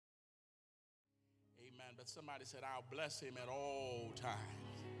but somebody said, I'll bless him at all times.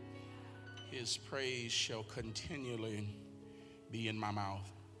 His praise shall continually be in my mouth.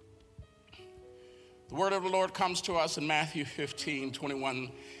 The word of the Lord comes to us in Matthew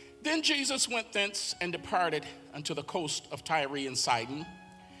 15:21. Then Jesus went thence and departed unto the coast of Tyre and Sidon.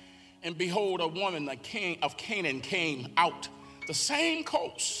 And behold, a woman of Canaan came out the same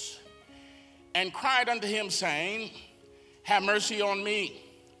coast and cried unto him, saying, Have mercy on me,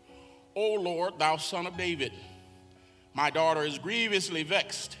 O Lord, thou son of David. My daughter is grievously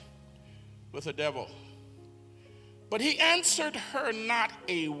vexed with a devil. But he answered her not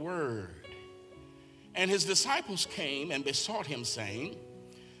a word. And his disciples came and besought him, saying,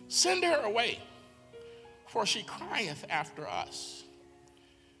 Send her away, for she crieth after us.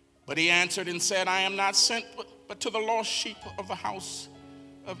 But he answered and said, I am not sent but to the lost sheep of the house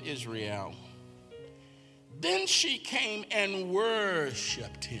of Israel. Then she came and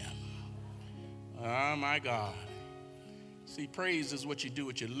worshiped him. Oh, my God. See, praise is what you do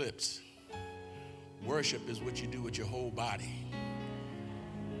with your lips. Worship is what you do with your whole body.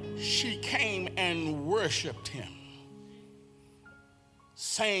 She came and worshiped him,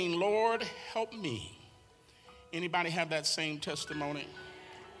 saying, Lord, help me. Anybody have that same testimony?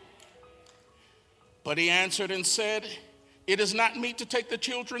 But he answered and said, It is not meet to take the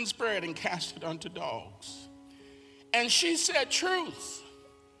children's bread and cast it unto dogs. And she said, Truth,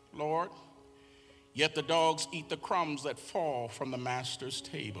 Lord, yet the dogs eat the crumbs that fall from the master's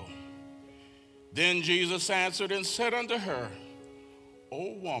table. Then Jesus answered and said unto her,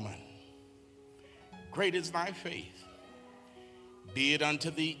 O woman, great is thy faith. Be it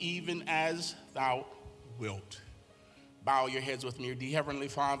unto thee even as thou wilt. Bow your heads with me. Dear Heavenly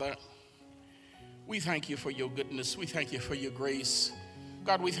Father, we thank you for your goodness. We thank you for your grace.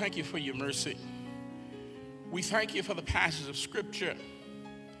 God, we thank you for your mercy. We thank you for the passage of Scripture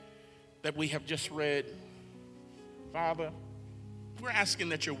that we have just read. Father, we're asking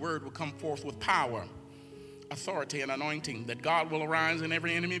that your word will come forth with power, authority, and anointing, that God will arise and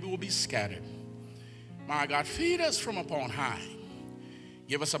every enemy will be scattered. My God, feed us from upon high.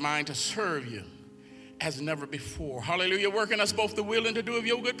 Give us a mind to serve you as never before. Hallelujah. Work in us both the will and to do of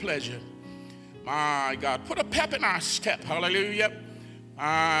your good pleasure. My God, put a pep in our step. Hallelujah.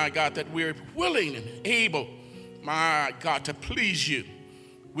 My God, that we're willing and able, my God, to please you.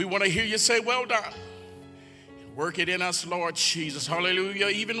 We want to hear you say, well done. Work it in us, Lord Jesus. Hallelujah.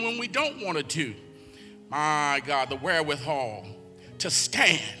 Even when we don't want to do. My God, the wherewithal to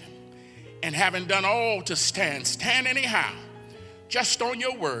stand. And having done all to stand, stand anyhow. Just on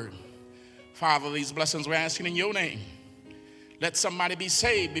your word. Father, these blessings we're asking in your name. Let somebody be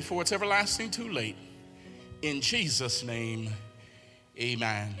saved before it's everlasting too late. In Jesus' name,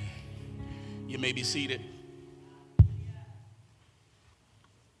 amen. You may be seated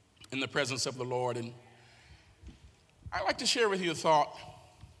in the presence of the Lord. And I'd like to share with you a thought,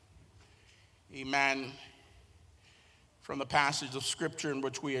 amen, from the passage of Scripture in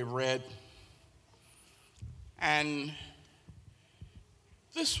which we have read. And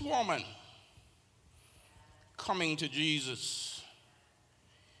this woman coming to Jesus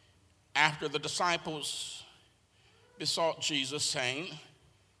after the disciples besought Jesus, saying,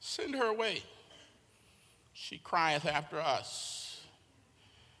 Send her away. She crieth after us.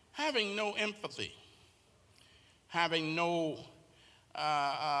 Having no empathy, having no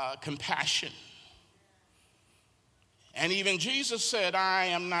compassion. And even Jesus said, I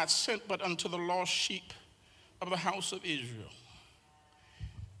am not sent but unto the lost sheep of the house of Israel.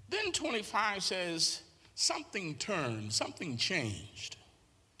 Then 25 says, something turned, something changed.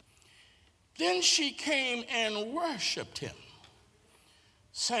 Then she came and worshiped him,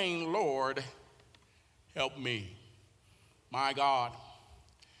 saying, Lord, help me, my God.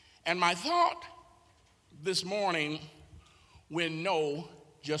 And my thought this morning, when no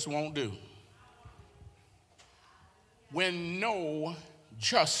just won't do. When no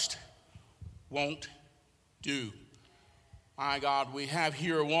just won't do. My God, we have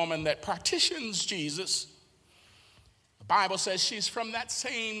here a woman that partitions Jesus. The Bible says she's from that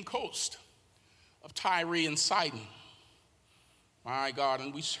same coast of Tyre and Sidon. My God,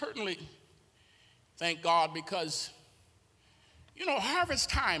 and we certainly thank God because, you know, harvest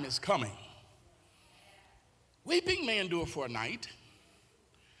time is coming. Weeping may endure for a night,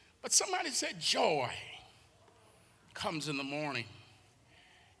 but somebody said joy comes in the morning.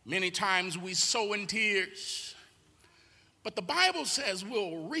 Many times we sow in tears, but the Bible says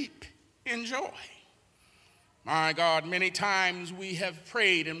we'll reap in joy. My God, many times we have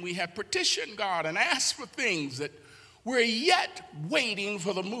prayed and we have petitioned God and asked for things that we're yet waiting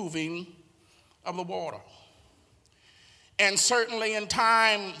for the moving of the water. And certainly in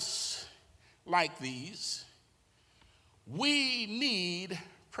times like these, we need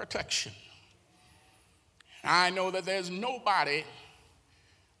protection. I know that there's nobody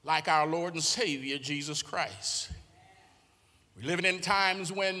like our Lord and Savior, Jesus Christ. We're living in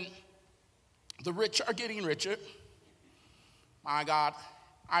times when the rich are getting richer. My God,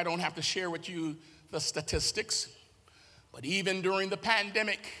 I don't have to share with you the statistics, but even during the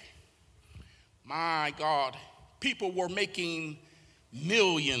pandemic, my God, people were making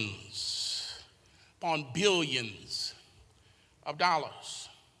millions upon billions of dollars.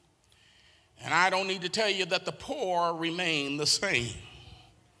 And I don't need to tell you that the poor remain the same.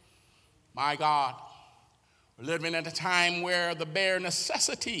 My God, we're living at a time where the bare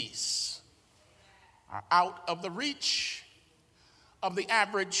necessities are out of the reach of the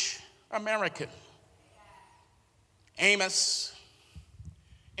average American. Amos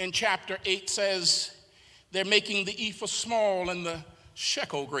in chapter 8 says they're making the ephah small and the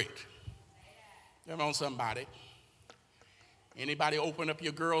shekel great. Come on, somebody. Anybody open up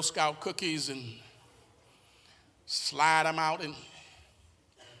your Girl Scout cookies and slide them out, and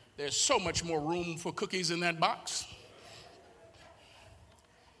there's so much more room for cookies in that box.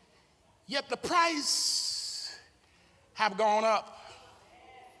 Yet the price have gone up.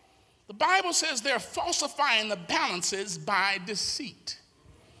 The Bible says they're falsifying the balances by deceit.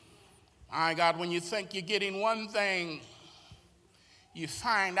 My God, when you think you're getting one thing, you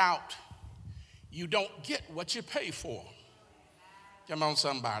find out you don't get what you pay for. Come on,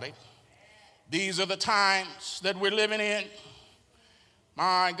 somebody. These are the times that we're living in.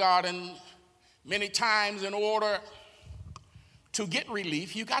 My God, and many times in order to get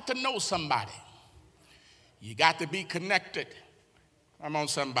relief, you got to know somebody. You got to be connected. Come on,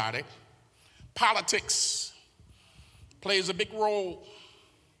 somebody. Politics plays a big role.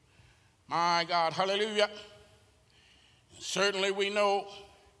 My God, hallelujah. Certainly we know,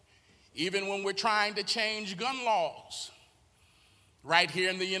 even when we're trying to change gun laws right here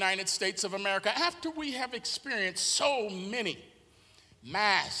in the United States of America, after we have experienced so many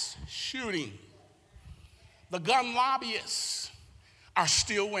mass shootings, the gun lobbyists are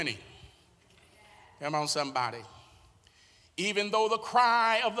still winning. Come on, somebody. Even though the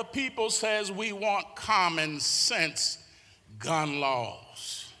cry of the people says we want common sense gun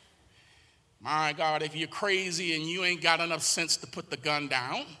laws. My God, if you're crazy and you ain't got enough sense to put the gun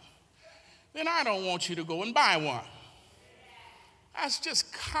down, then I don't want you to go and buy one. That's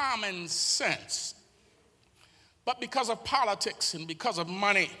just common sense. But because of politics and because of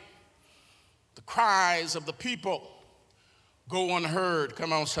money, the cries of the people go unheard.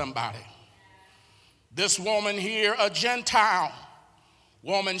 Come on, somebody. This woman here, a Gentile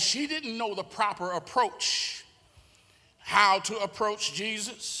woman, she didn't know the proper approach, how to approach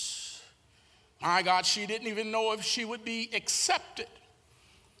Jesus. My God, she didn't even know if she would be accepted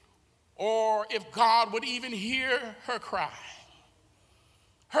or if God would even hear her cry.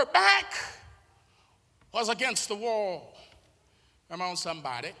 Her back was against the wall. Come on,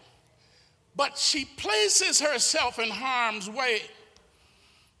 somebody. But she places herself in harm's way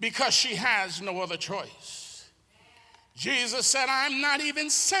because she has no other choice. Jesus said, I'm not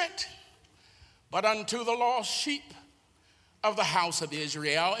even sent but unto the lost sheep of the house of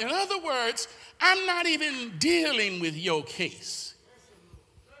Israel. In other words, I'm not even dealing with your case.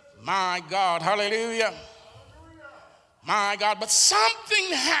 My God, hallelujah. My God, but something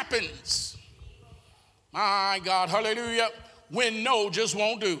happens. My God, hallelujah, when no just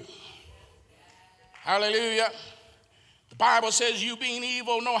won't do. Hallelujah. The Bible says you being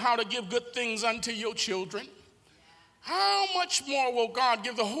evil know how to give good things unto your children. How much more will God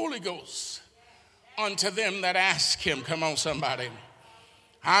give the Holy Ghost unto them that ask him? Come on, somebody.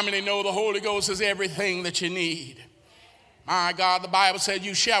 How many know the Holy Ghost is everything that you need? My God, the Bible said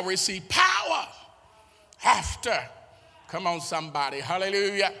you shall receive power after. Come on, somebody.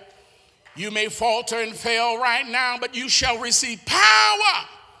 Hallelujah. You may falter and fail right now, but you shall receive power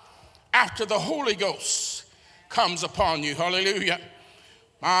after the Holy Ghost comes upon you. Hallelujah.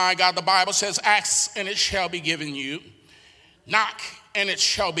 My God, the Bible says, ask and it shall be given you. Knock and it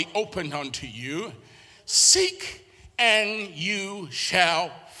shall be opened unto you. Seek and you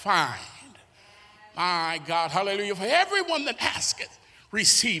shall find. My God, hallelujah. For everyone that asketh,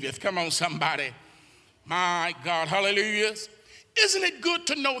 receiveth. Come on, somebody. My God, hallelujah. Isn't it good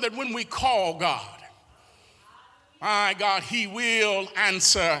to know that when we call God, my God, he will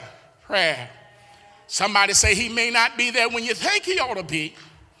answer prayer. Somebody say he may not be there when you think he ought to be.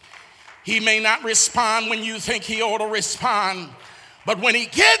 He may not respond when you think he ought to respond. But when he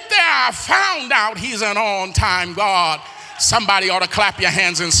get there, I found out he's an on-time God. Somebody ought to clap your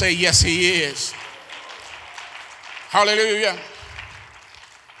hands and say, yes, he is. Hallelujah.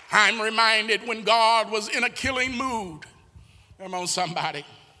 I'm reminded when God was in a killing mood. Come on, somebody.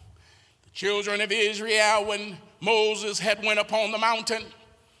 The children of Israel, when Moses had went upon the mountain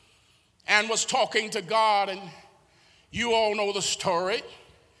and was talking to God, and you all know the story,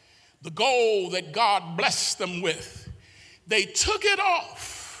 the gold that God blessed them with, they took it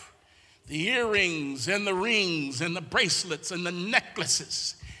off, the earrings and the rings and the bracelets and the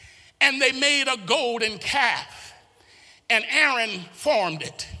necklaces, and they made a golden calf, and Aaron formed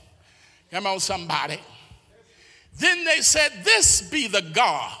it. Come on, somebody. Then they said, this be the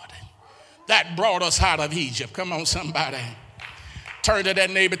God that brought us out of Egypt. Come on, somebody. Turn to that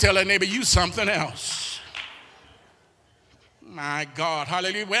neighbor, tell that neighbor, you something else. My God,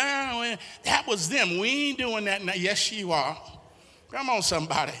 hallelujah. Well, that was them. We ain't doing that now. Yes, you are. Come on,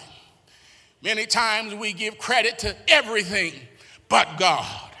 somebody. Many times we give credit to everything but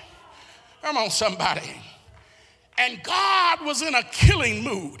God. Come on, somebody. And God was in a killing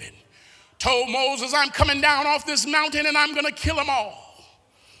mood and told Moses, I'm coming down off this mountain and I'm going to kill them all.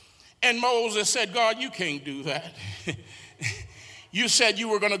 And Moses said, God, you can't do that. You said you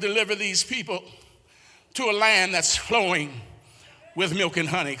were going to deliver these people to a land that's flowing with milk and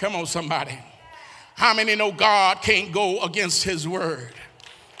honey. Come on, somebody. How many know God can't go against his word?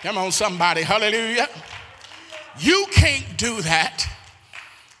 Come on, somebody. Hallelujah. You can't do that.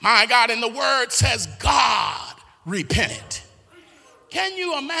 My God, and the word says God repented. Can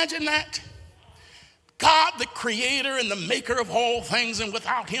you imagine that? God, the creator and the maker of all things, and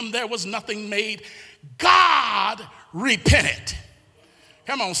without him there was nothing made. God repented.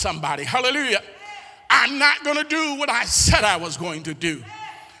 Come on, somebody. Hallelujah. I'm not going to do what I said I was going to do.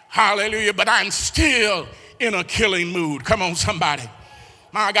 Hallelujah. But I'm still in a killing mood. Come on, somebody.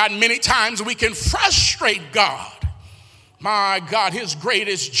 My God, many times we can frustrate God. My God, his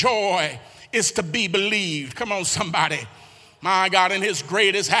greatest joy is to be believed. Come on, somebody. My God, and his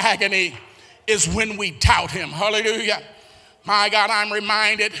greatest agony is when we doubt him. Hallelujah. My God, I'm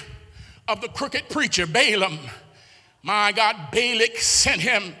reminded of the crooked preacher, Balaam. My God, Balak sent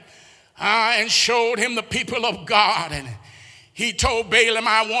him and showed him the people of God. And he told Balaam,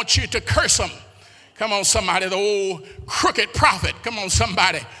 I want you to curse them. Come on, somebody, the old crooked prophet. Come on,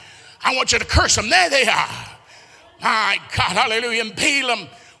 somebody. I want you to curse them. There they are. My God, hallelujah. And Balaam,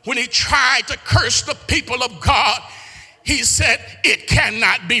 when he tried to curse the people of God, he said, it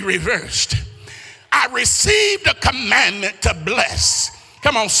cannot be reversed. I received a commandment to bless.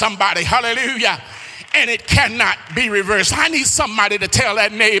 Come on, somebody. Hallelujah. And it cannot be reversed. I need somebody to tell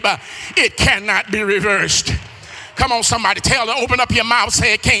that neighbor, it cannot be reversed. Come on, somebody. Tell them, open up your mouth,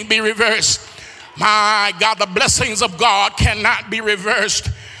 say it can't be reversed. My God, the blessings of God cannot be reversed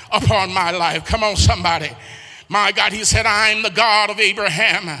upon my life. Come on, somebody. My God, he said, I am the God of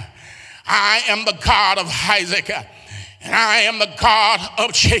Abraham. I am the God of Isaac. And I am the God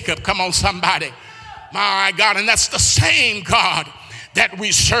of Jacob. Come on, somebody. My God, and that's the same God that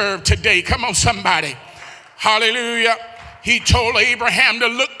we serve today. Come on, somebody. Hallelujah. He told Abraham to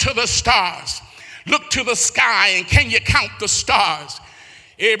look to the stars. Look to the sky, and can you count the stars?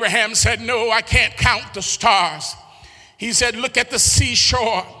 Abraham said, no, I can't count the stars. He said, look at the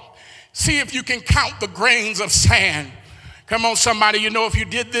seashore. See if you can count the grains of sand. Come on, somebody. You know, if you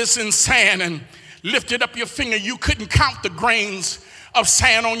did this in sand and lifted up your finger, you couldn't count the grains of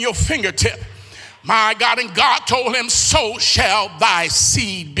sand on your fingertip. My God, and God told him, so shall thy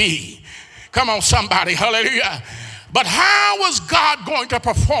seed be. Come on, somebody. Hallelujah. But how was God going to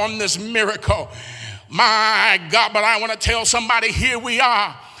perform this miracle? My God, but I want to tell somebody, here we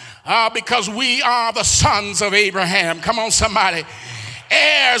are because we are the sons of Abraham. Come on, somebody.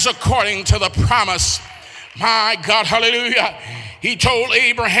 Heirs according to the promise. My God, hallelujah. He told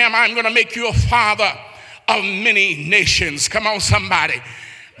Abraham, I'm going to make you a father of many nations. Come on, somebody.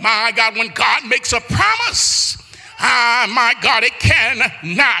 My God, when God makes a promise, my God, it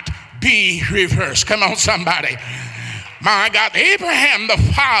cannot be reversed. Come on, somebody. My God, Abraham,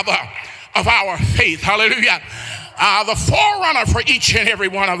 the father of our faith, hallelujah, the forerunner for each and every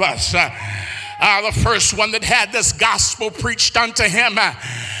one of us, the first one that had this gospel preached unto him,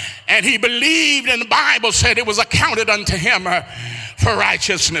 and he believed, and the Bible said it was accounted unto him for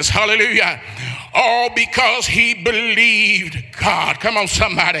righteousness. Hallelujah. All because he believed God. Come on,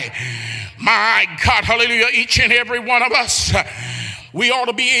 somebody. My God, hallelujah. Each and every one of us, we ought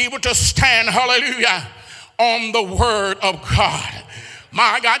to be able to stand, hallelujah, on the word of God.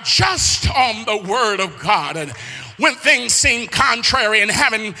 My God, just on the word of God. And when things seem contrary and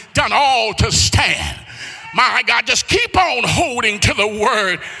having done all to stand, My God, just keep on holding to the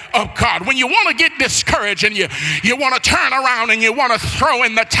word of God. When you want to get discouraged and you want to turn around and you want to throw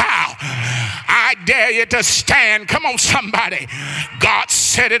in the towel, I dare you to stand. Come on, somebody. God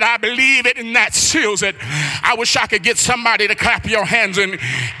said it, I believe it, and that seals it. I wish I could get somebody to clap your hands and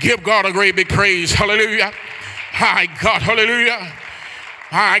give God a great big praise. Hallelujah. My God, hallelujah.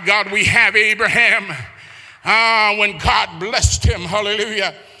 My God, we have Abraham. When God blessed him,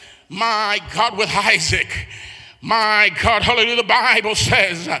 hallelujah. My God, with Isaac. My God, hallelujah. The Bible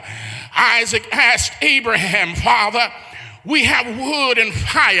says Isaac asked Abraham, Father, we have wood and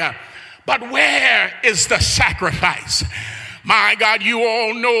fire, but where is the sacrifice? My God, you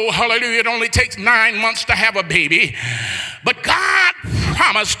all know, hallelujah, it only takes 9 months to have a baby. But God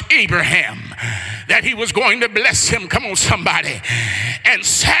promised Abraham that he was going to bless him. Come on, somebody. And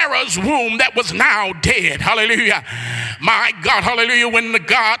Sarah's womb that was now dead. Hallelujah. My God, hallelujah. When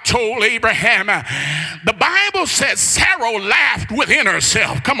God told Abraham, the Bible says Sarah laughed within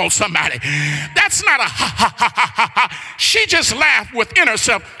herself. Come on, somebody. That's not a ha, ha, ha, ha, ha, ha. She just laughed within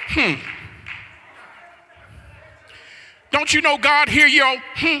herself. Don't you know God hear your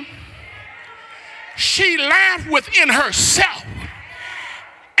She laughed within herself.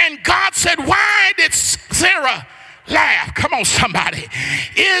 And God said, why did Sarah laugh? Come on, somebody.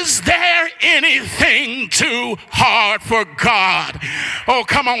 Is there anything too hard for God? Oh,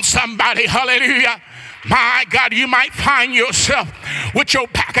 come on, somebody. Hallelujah. My God, you might find yourself with your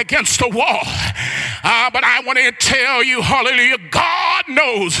back against the wall. But I want to tell you, hallelujah, God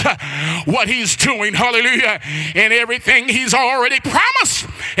knows what he's doing, hallelujah, and everything he's already promised,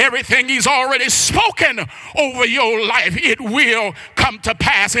 everything he's already spoken over your life, it will come to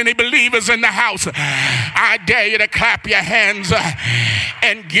pass. Any believers in the house, I dare you to clap your hands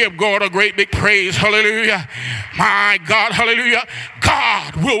and give God a great big praise, hallelujah. My God, hallelujah.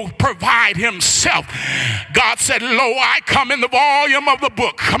 God will provide himself. God said, lo, I come in the volume of the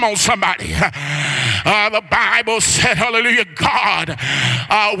book. Come on, somebody. The Bible said, hallelujah, God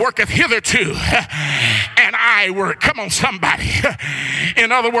worketh hitherto, and I work. Come on, somebody.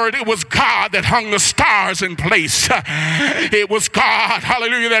 In other words, it was God that hung the stars in place. It was God,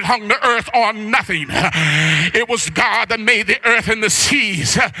 hallelujah, that hung the earth on nothing. It was God that made the earth and the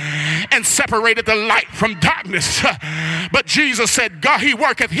seas and separated the light from darkness. But Jesus said, God, he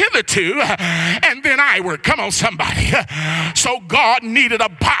worketh hitherto, and then I work. Come on, somebody. So God needed a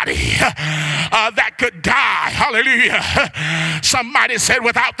body that could die. Hallelujah. Somebody said,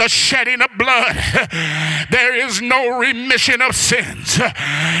 without the shedding of blood, there is no remission of sins.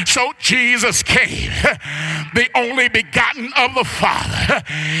 So Jesus came, the only begotten of the Father.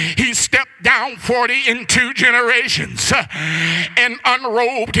 He stepped down 40 in 2 generations and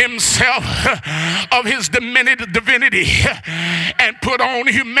unrobed himself of his divinity and put on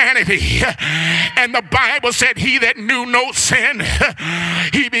humanity. And the Bible said, he that knew no sin,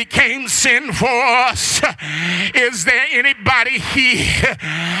 he became sin for us. Is there anybody here?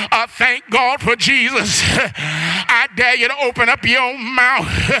 Thank God for Jesus. I dare you to open up your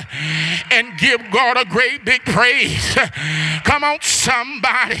mouth and give God a great big praise. Come on,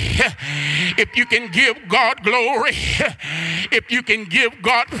 somebody. If you can give God glory, if you can give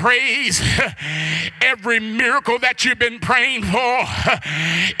God praise, every miracle that you've been praying for,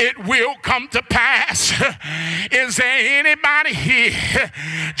 it will come to pass. Is there anybody here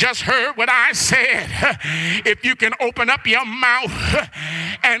just heard what I said? If you can open up your mouth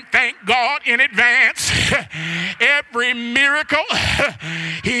and thank God in advance, every miracle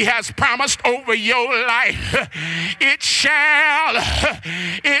he has promised over your life, it shall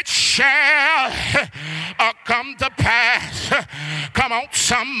come to pass. Come on,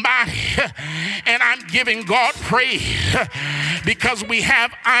 somebody. And I'm giving God praise because we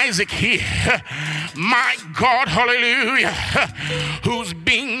have Isaac here. My God, hallelujah, who's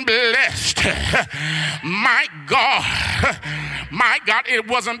being blessed. My God, it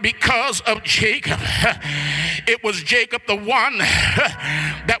wasn't because of Jacob. It was Jacob, the one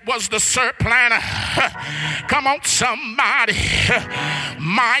that was the surplanter. Come on, somebody.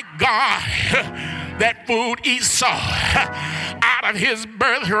 My God, that food Esau out of his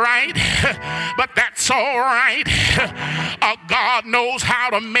birthright, but that's all right. God knows how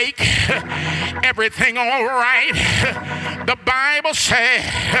to make everything all right. The Bible says,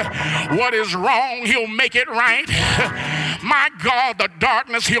 what is wrong, he'll make it right. My God, the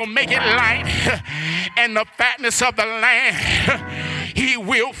darkness, he'll make it light. And the fatness of the land, he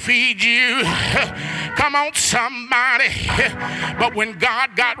will feed you. Come on, somebody. But when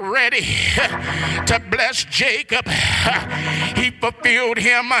God got ready to bless Jacob, he fulfilled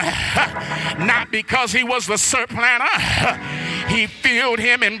him not because he was the surplanter. He filled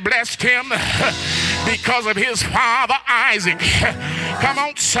him and blessed him because of his father Isaac. Come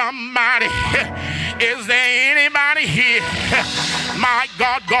on, somebody. Is there anybody here? My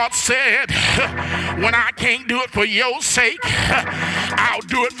God, God said, when I can't do it for your sake, I'll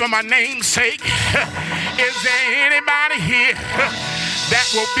do it for my name's sake. Is there anybody here that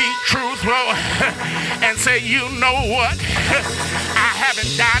will be truthful and say, you know what? I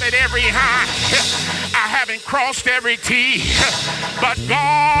haven't dotted every I. I haven't crossed every T. But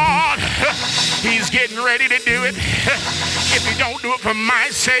God, he's getting ready to do it. If he don't do it for my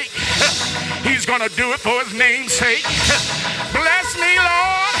sake, he's going to do it for his name's sake. Bless me,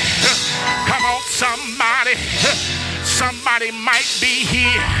 Lord. Come on, somebody. Somebody might be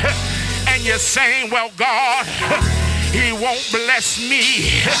here and you're saying, well, God, he won't bless me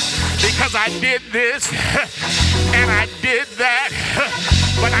because I did this and I did that.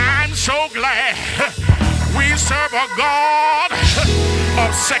 But I'm so glad we serve a God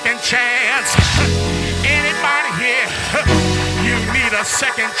of second chance. Anybody here, you need a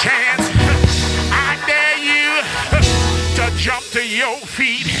second chance? I dare you to jump to your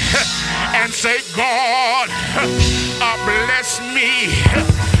feet and say, God, bless me.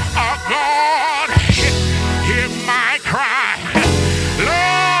 God, hear my cry.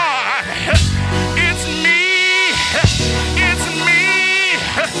 Lord, it's me. It's me.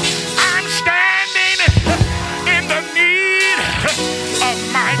 I'm standing in the need of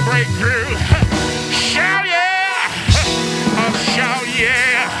my breakthrough. Shout yeah. Shout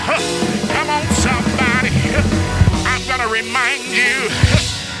yeah. Come on, somebody. I'm going to remind you,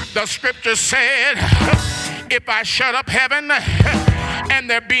 the scripture said, if I shut up heaven and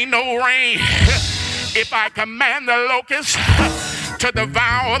there be no rain, if I command the locusts to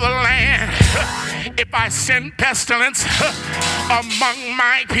devour the land, if I send pestilence among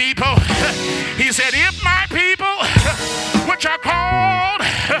my people, he said, if my people, which are called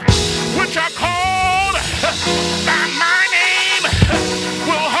by my name,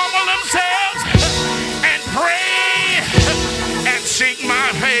 will humble themselves and pray and seek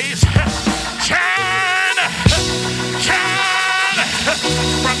my face, turn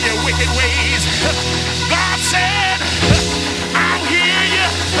from your wicked ways. God said, I'll hear you,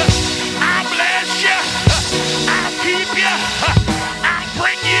 I'll bless you, I'll keep you, I'll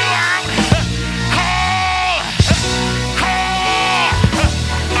bring you out. Call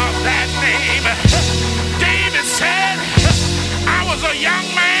of that name. David said, I was a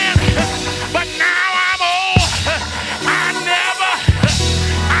young man, but now I'm old. I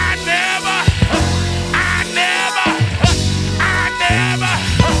never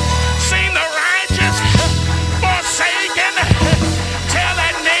seen the righteous forsaken. Tell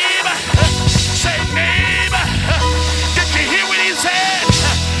that neighbor, say, neighbor, did you hear what he said?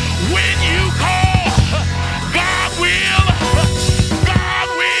 When you call, God will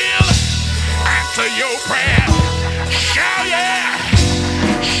answer your prayer. Shout yeah,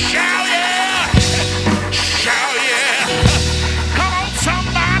 shout yeah, shout yeah. Come on,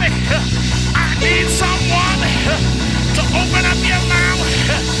 somebody. I need someone to open up your mouth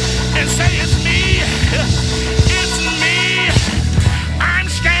and say, it's me, it's me. I'm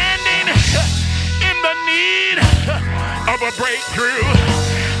standing in the need of a breakthrough.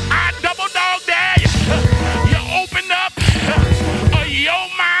 I double dog dare you. You opened up your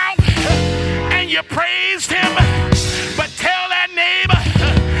mouth and you praised him. But tell that neighbor,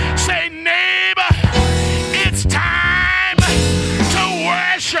 say, neighbor, it's time to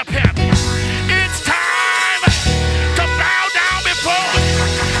worship him. It's time to bow down before him.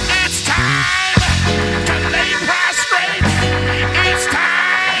 It's time to lay prostrate. It's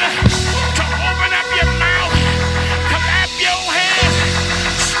time to open up your mouth, clap your hands,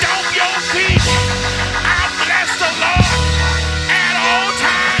 stomp your feet. I bless the Lord at all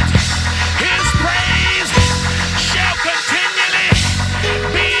times. His praise shall continually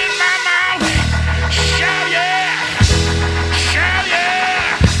be in my mouth. Shout yeah, shout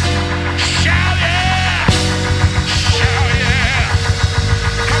yeah, shout yeah, shout yeah.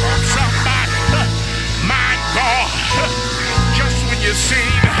 Come on, somebody. My God, just when you seem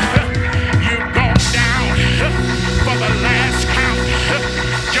you've gone down for the last count,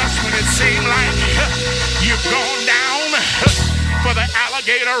 just when it seemed like you've gone down for the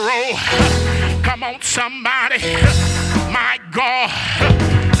alligator roll. Come on, somebody. My God,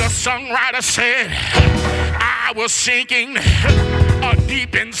 the songwriter said, I was sinking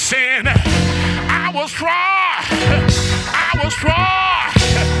deep in sin. I was far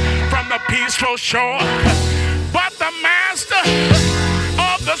from the peaceful shore. But the master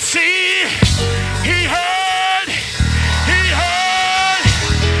of the sea, he heard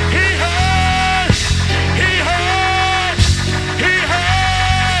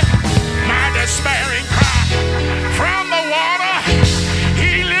my despairing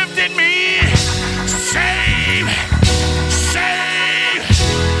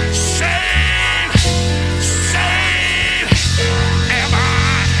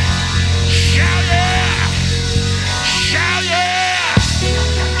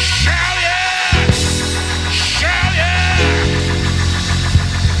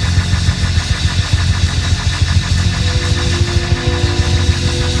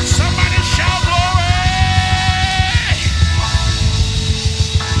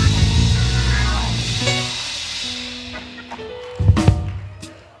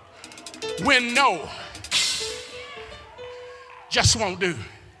no just won't do.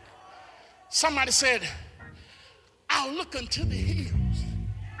 Somebody said, I'll look unto the hills.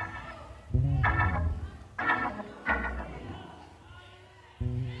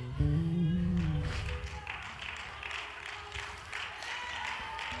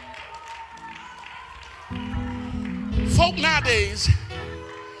 Folk nowadays,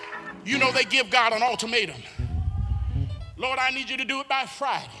 you know, they give God an ultimatum. Lord, I need you to do it by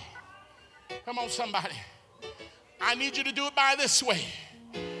Friday. Come on, somebody. I need you to do it by this way.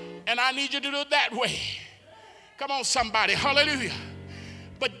 And I need you to do it that way. Come on, somebody. Hallelujah.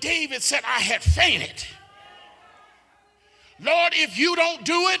 But David said, I had fainted. Lord, if you don't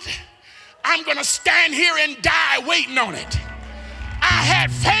do it, I'm going to stand here and die waiting on it. I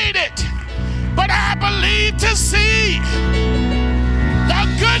had fainted, but I believe to see the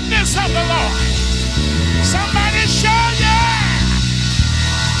goodness of the Lord. Somebody shout yeah.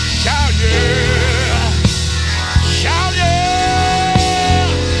 Shout yeah. Shout yeah.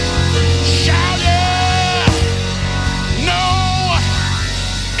 Shout yeah. No,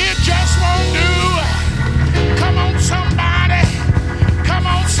 it just won't do. Come on, somebody. Come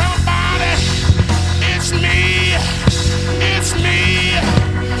on, somebody. It's me. It's me.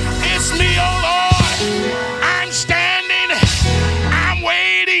 It's me, oh Lord. I'm standing. I'm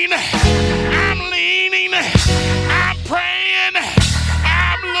waiting. I'm leaning. I'm praying.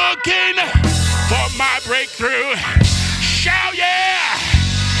 I'm looking for my breakthrough. Shout yeah.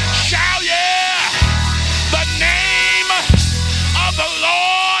 Shout yeah. The name of the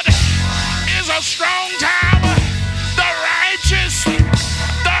Lord is a strong tower. The righteous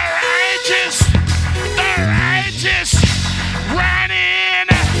run in.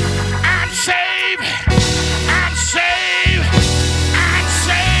 I'm saved. I'm saved. I'm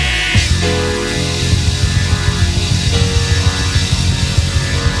saved.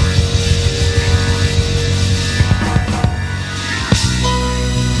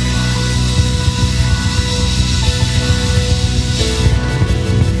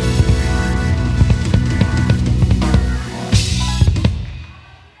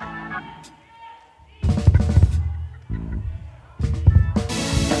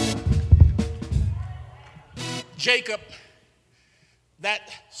 Jacob, that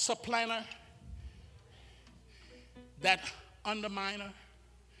supplanter, that underminer,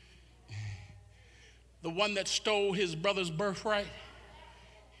 the one that stole his brother's birthright,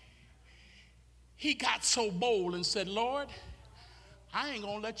 he got so bold and said, Lord, I ain't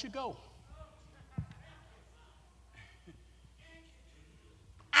gonna let you go.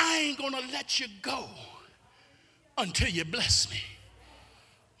 I ain't gonna let you go until you bless me.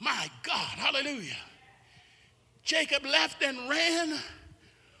 My God, hallelujah. Jacob left and ran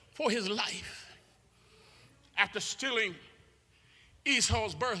for his life after stealing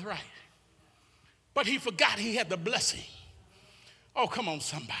Esau's birthright. But he forgot he had the blessing. Oh, come on,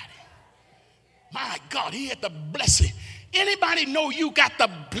 somebody. My God, he had the blessing. Anybody know you got the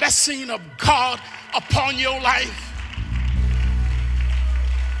blessing of God upon your life?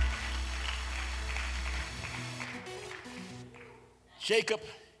 Jacob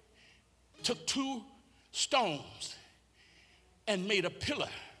took 2 stones and made a pillar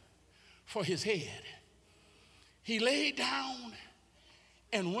for his head. He laid down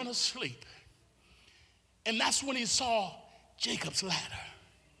and went asleep. And that's when he saw Jacob's ladder.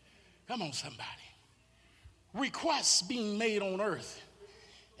 Come on, somebody. Requests being made on earth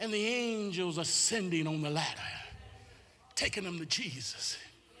and the angels ascending on the ladder, taking them to Jesus.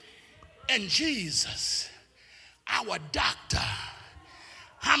 And Jesus, our doctor,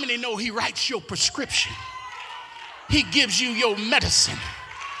 how many know he writes your prescription? He gives you your medicine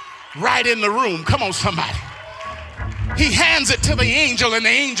right in the room. Come on, somebody. He hands it to the angel and the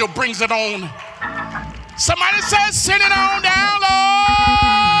angel brings it on. Somebody says, send it on down,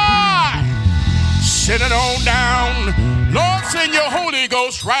 Lord. Send it on down. Lord, send your Holy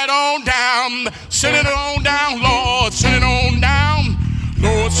Ghost right on down. Send it on down, Lord. Send it on down.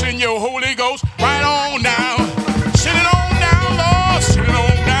 Lord, send your Holy Ghost right on down. Send it on down, Lord. Send it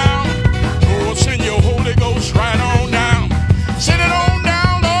on down. Lord, send your Holy Ghost right on down. Send it on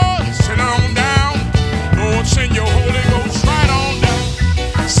down, Lord. Send it on down. Lord, send your Holy Ghost right on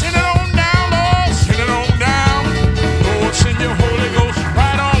down. Send it on down, Lord. Send it on down. Lord, send your Holy Ghost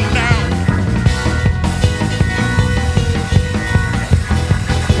right on down.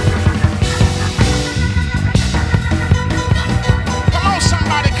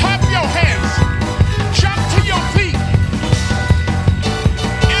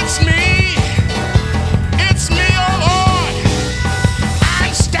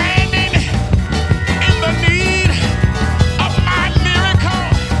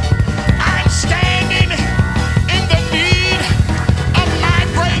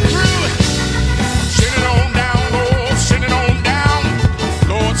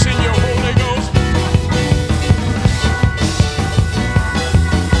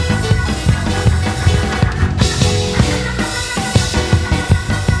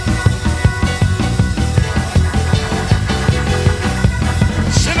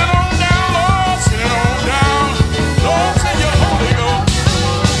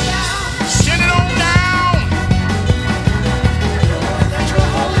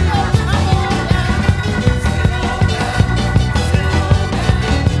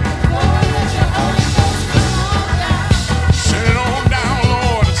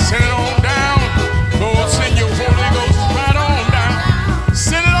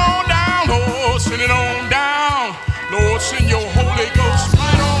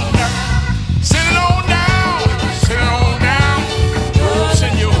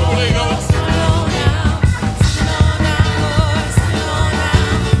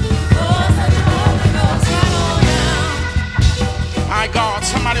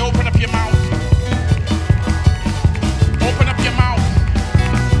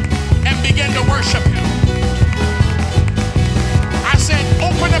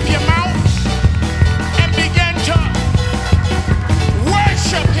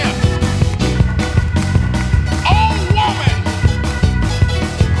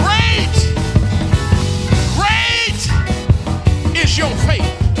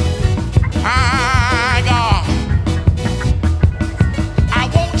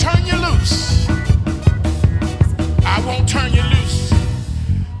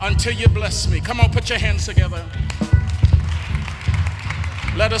 until you bless me. Come on, put your hands together.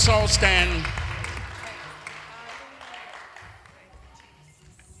 Let us all stand.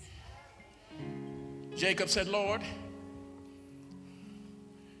 Jacob said, Lord,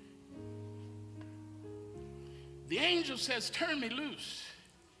 the angel says, turn me loose.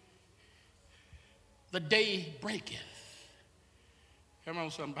 The day breaketh. Come on,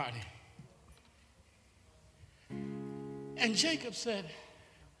 somebody. And Jacob said,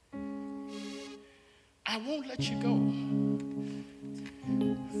 I won't let you go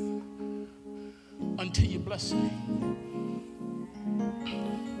until you bless me.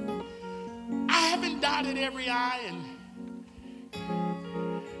 I haven't dotted every I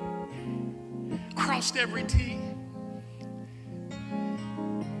and crossed every T.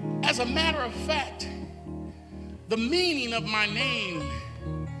 As a matter of fact, the meaning of my name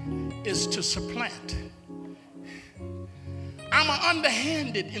is to supplant. I'm an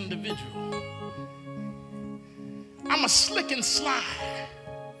underhanded individual. I'm a slick and slide.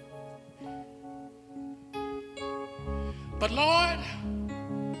 But Lord,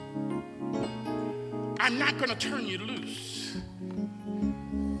 I'm not going to turn you loose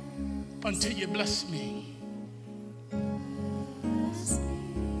until you bless me.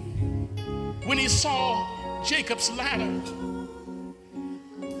 When he saw Jacob's ladder,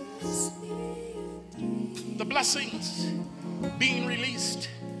 the blessings being released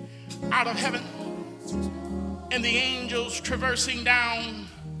out of heaven, and the angels traversing down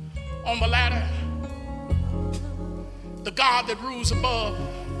on the ladder, the God that rules above,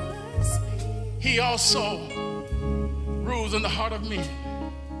 he also rules in the heart of men.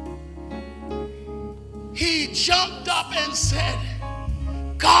 He jumped up and said,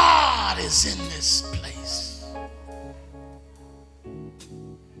 God is in this place.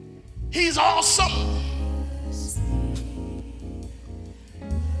 He's awesome.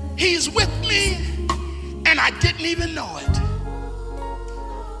 He's with me, and I didn't even know it.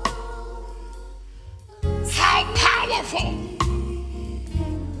 How powerful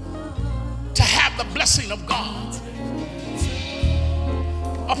to have the blessing of God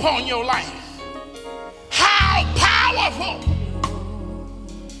upon your life. How powerful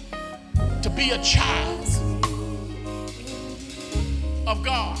to be a child of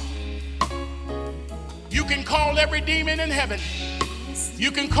God. You can call every demon in heaven.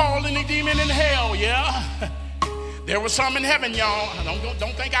 You can call any demon in hell, yeah. There was some in heaven, y'all.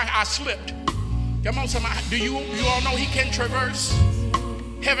 Don't think I slipped. Come on, somebody. Do you all know he can traverse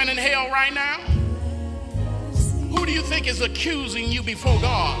heaven and hell right now? Who do you think is accusing you before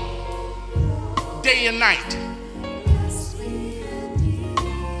God day and night?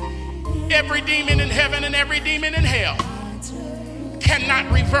 Every demon in heaven and every demon in hell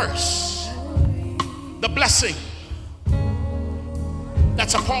cannot reverse the blessing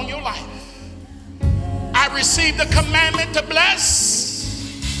that's upon your life. I received the commandment to bless,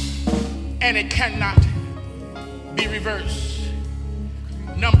 and it cannot be reversed.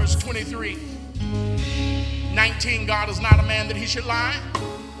 Numbers 23:19, God is not a man that he should lie,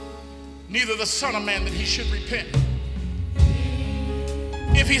 neither the son of man that he should repent.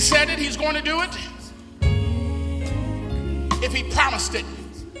 If he said it, he's going to do it. If he promised it,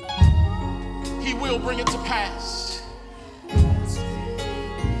 he will bring it to pass.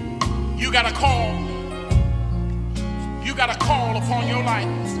 You got a call. You got a call upon your life,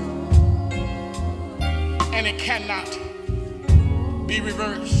 and it cannot be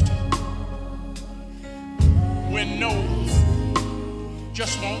reversed. When no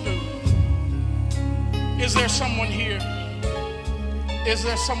just won't do. Is there someone here? Is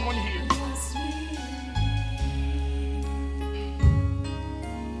there someone here?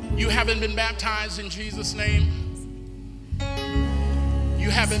 You haven't been baptized in Jesus' name. You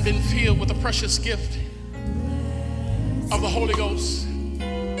haven't been filled with the precious gift of the Holy Ghost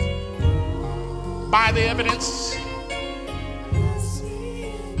by the evidence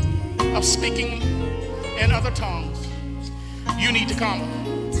of speaking in other tongues. You need to come.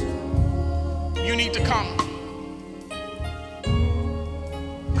 You need to come.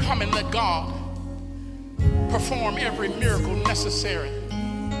 Come and let God perform every miracle necessary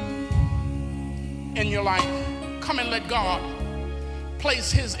in your life. Come and let God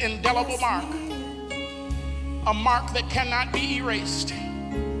place his indelible mark, a mark that cannot be erased.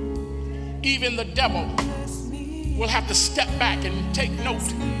 Even the devil will have to step back and take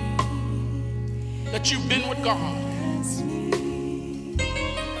note that you've been with God.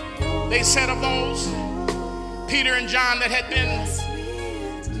 They said of those, Peter and John, that had been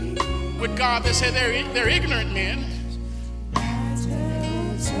with God, they said they're ignorant men.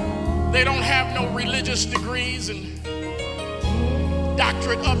 They don't have no religious degrees, and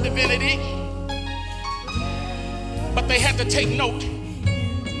doctorate of divinity, but they had to take note.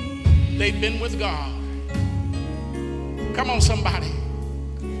 They've been with God. Come on, somebody.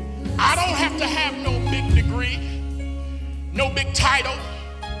 I don't have to have no big degree, no big title.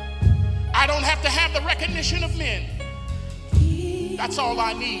 I don't have to have the recognition of men. That's all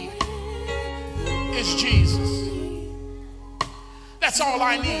I need is Jesus. That's all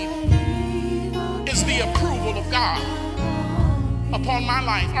I need is the approval of God upon my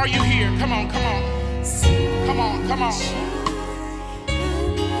life. Are you here? Come on, come on. Come on, come on.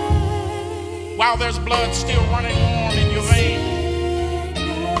 While there's blood still running warm in your vein,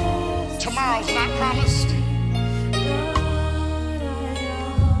 tomorrow's not promised.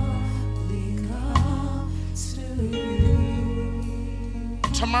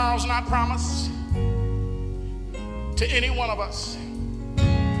 Tomorrow's not promised to any one of us.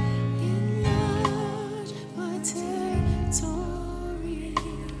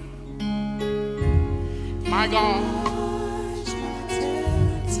 My God,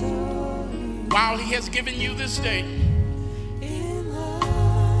 while He has given you this day,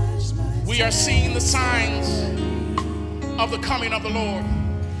 we are seeing the signs of the coming of the Lord.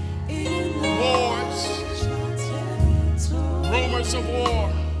 Wars, rumors of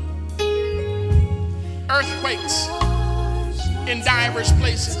war, earthquakes in diverse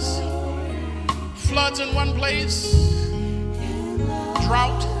places, floods in one place,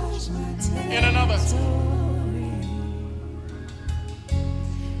 drought in another.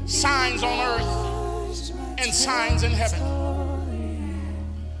 Signs on earth and signs in heaven.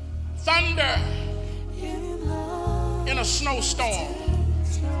 Thunder in a snowstorm.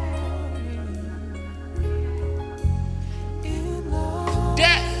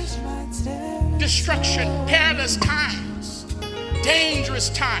 Death, destruction, perilous times, dangerous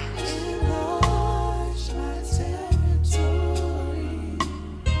times.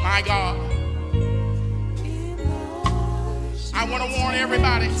 My God, I want to warn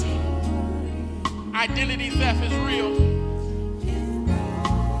everybody, identity theft is real.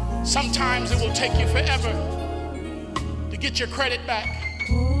 Sometimes it will take you forever to get your credit back,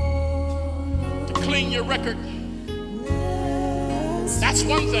 to clean your record. That's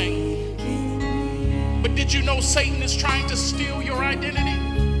one thing. But did you know Satan is trying to steal your identity?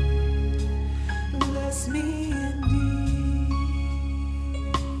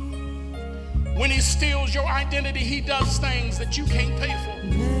 When he steals your identity, he does things that you can't pay for.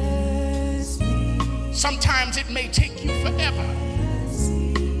 Sometimes it may take you forever.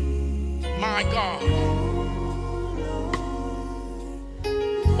 My God.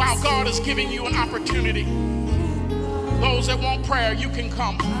 While God is giving you an opportunity, those that want prayer, you can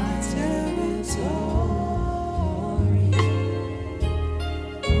come.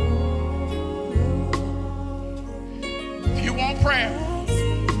 If you want prayer,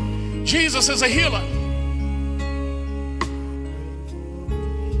 Jesus is a healer.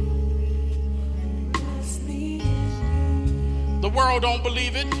 The world don't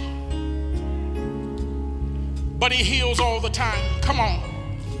believe it, but he heals all the time. Come on.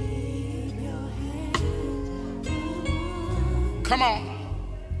 Come on.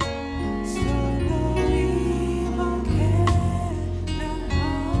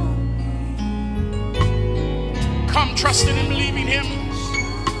 Come trusting and believing him.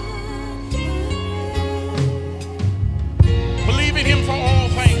 Believing him for all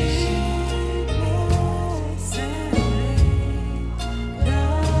things.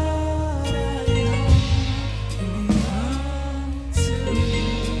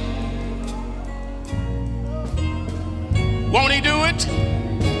 Won't he do it?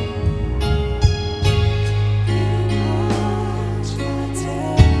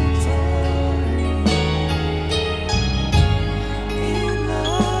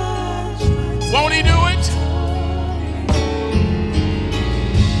 Won't he do it?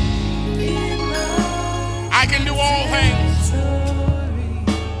 I can do all things.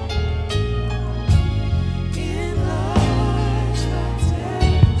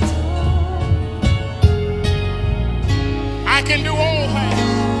 I can do all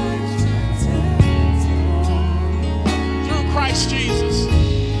things through Christ Jesus.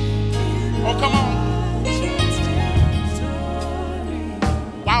 Oh, come on.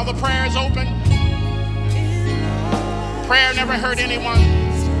 While the prayer is open, prayer never hurt anyone.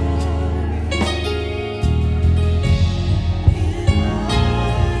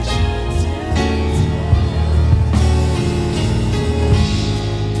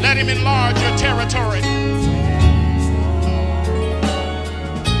 Let him enlarge your territory.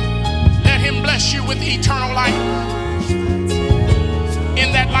 Let him bless you with eternal life.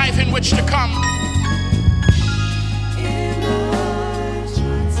 In that life in which to come.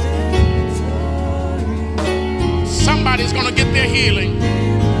 somebody's going to get their healing.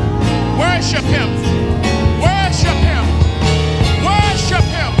 Worship him. Worship him. Worship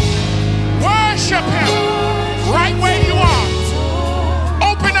him. Worship him. Right where you are.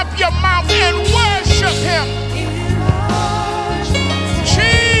 Open up your mouth and worship him.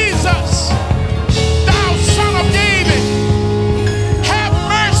 Jesus, thou son of David, have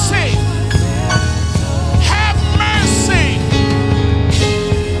mercy. Have mercy.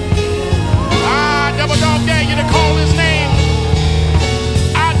 I double dog dare you to call his name.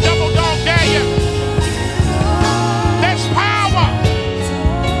 I double dog dare you. There's power.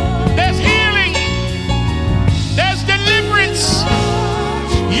 There's healing. There's deliverance.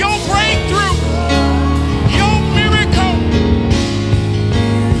 Your breakthrough. Your miracle.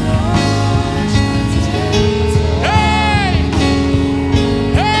 Hey!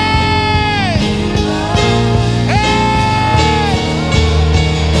 Hey! Hey!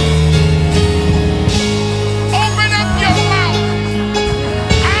 Open up your mouth.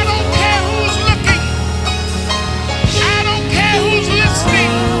 I don't care who's looking. I don't care who's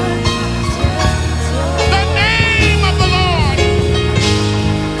listening. The name of the Lord.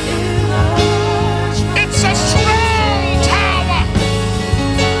 It's a strong tower.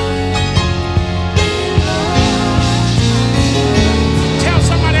 Tell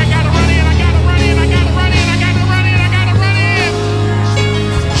somebody I gotta run in, I gotta run in, I gotta run in, I gotta run in, I gotta run in.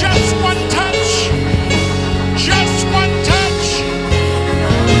 Just one touch. Just one touch.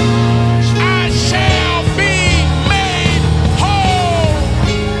 I shall be made whole.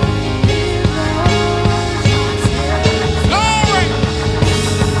 Glory.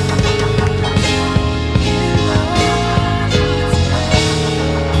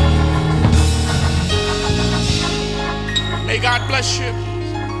 May God bless you.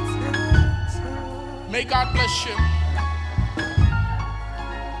 May God bless you.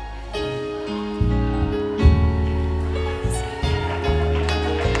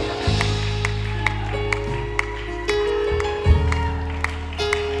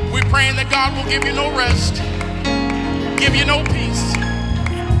 We're praying that God will give you no rest, give you no peace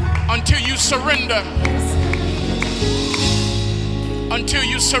until you surrender. Until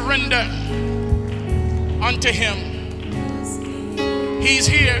you surrender unto him. He's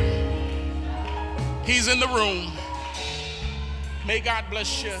here. He's in the room. May God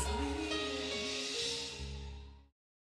bless you.